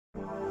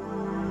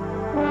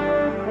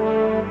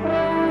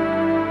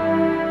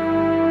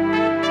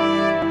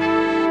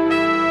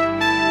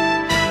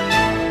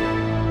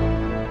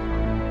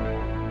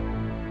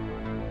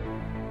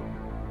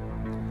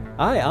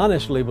I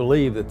honestly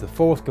believe that the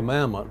fourth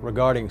commandment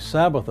regarding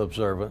Sabbath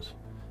observance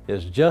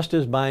is just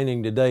as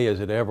binding today as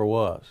it ever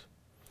was.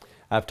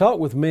 I've talked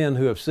with men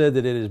who have said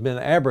that it has been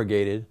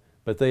abrogated,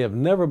 but they have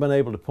never been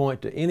able to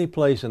point to any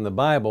place in the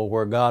Bible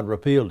where God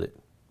repealed it.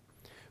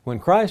 When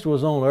Christ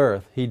was on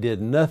earth, He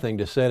did nothing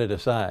to set it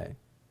aside.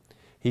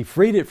 He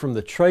freed it from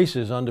the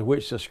traces under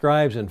which the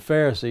scribes and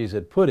Pharisees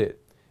had put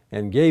it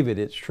and gave it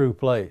its true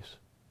place.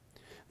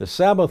 The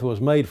Sabbath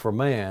was made for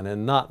man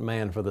and not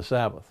man for the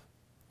Sabbath.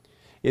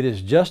 It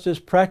is just as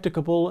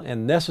practicable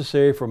and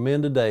necessary for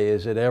men today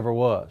as it ever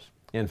was.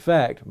 In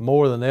fact,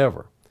 more than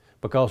ever,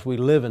 because we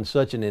live in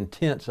such an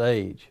intense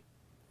age.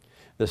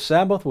 The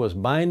Sabbath was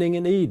binding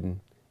in Eden,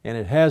 and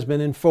it has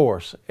been in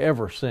force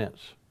ever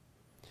since.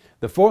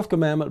 The fourth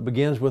commandment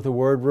begins with the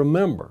word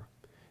remember,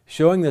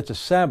 showing that the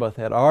Sabbath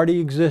had already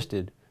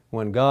existed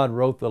when God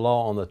wrote the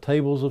law on the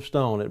tables of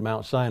stone at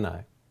Mount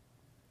Sinai.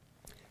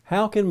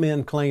 How can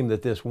men claim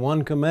that this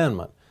one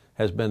commandment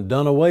has been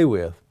done away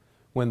with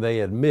when they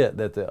admit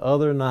that the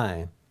other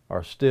 9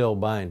 are still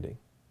binding?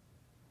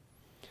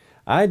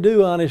 I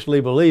do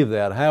honestly believe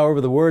that. However,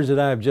 the words that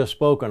I have just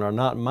spoken are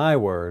not my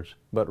words,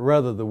 but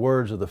rather the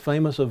words of the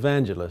famous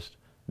evangelist,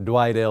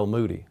 Dwight L.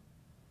 Moody.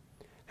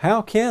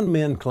 How can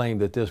men claim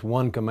that this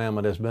one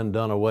commandment has been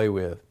done away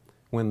with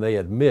when they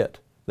admit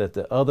that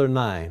the other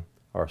 9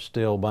 are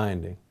still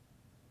binding?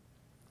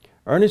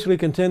 Earnestly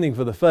contending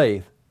for the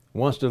faith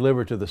once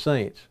delivered to the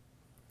saints,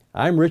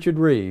 I'm Richard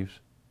Rives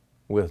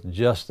with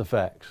Just the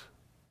Facts.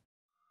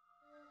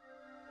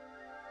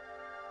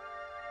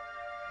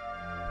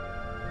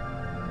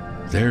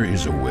 There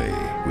is a way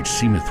which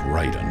seemeth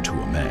right unto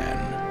a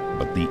man,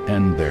 but the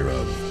end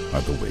thereof are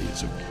the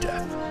ways of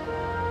death.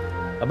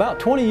 About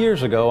 20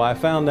 years ago, I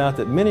found out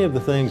that many of the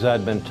things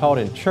I'd been taught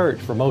in church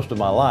for most of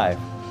my life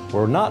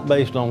were not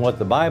based on what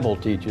the Bible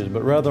teaches,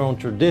 but rather on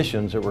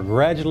traditions that were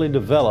gradually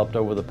developed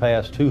over the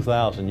past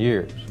 2,000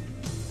 years.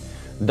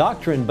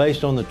 Doctrine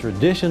based on the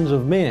traditions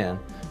of men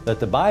that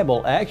the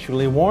Bible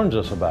actually warns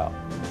us about.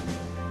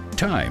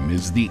 Time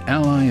is the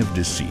ally of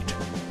deceit.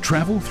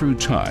 Travel through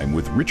time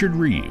with Richard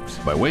Rives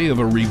by way of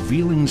a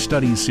revealing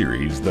study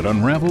series that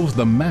unravels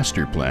the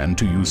master plan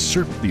to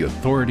usurp the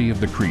authority of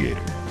the Creator.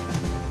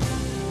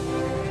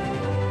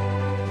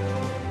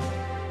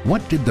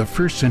 What did the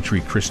first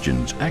century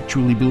Christians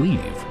actually believe?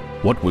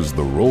 What was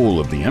the role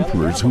of the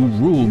emperors who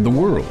ruled the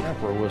world? The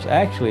emperor was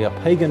actually a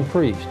pagan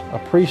priest, a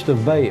priest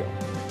of Baal.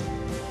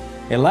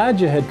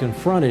 Elijah had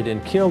confronted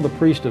and killed the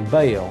priest of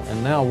Baal,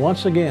 and now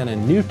once again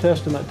in New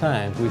Testament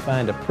times we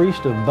find a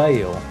priest of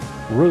Baal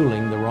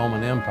ruling the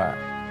Roman Empire.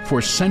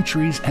 For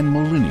centuries and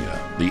millennia,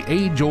 the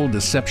age-old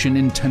deception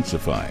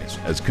intensifies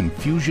as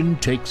confusion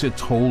takes its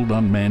hold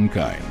on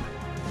mankind.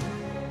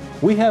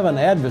 We have an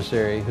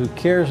adversary who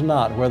cares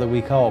not whether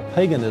we call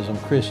paganism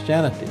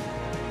Christianity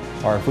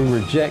or if we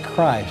reject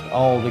Christ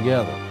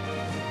altogether.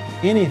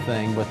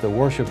 Anything but the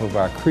worship of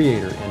our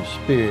Creator in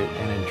spirit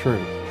and in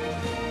truth.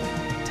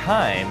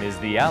 Time is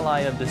the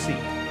ally of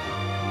deceit.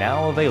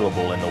 Now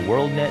available in the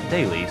WorldNet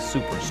Daily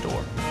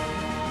Superstore.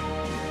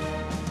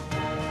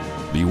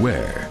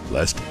 Beware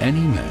lest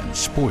any man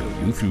spoil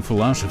you through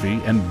philosophy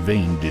and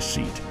vain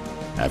deceit,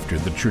 after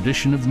the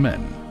tradition of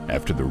men,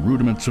 after the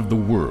rudiments of the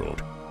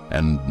world,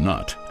 and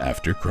not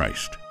after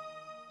Christ.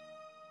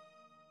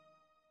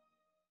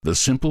 The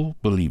simple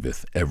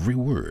believeth every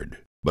word,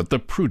 but the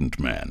prudent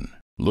man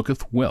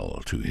looketh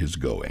well to his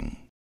going.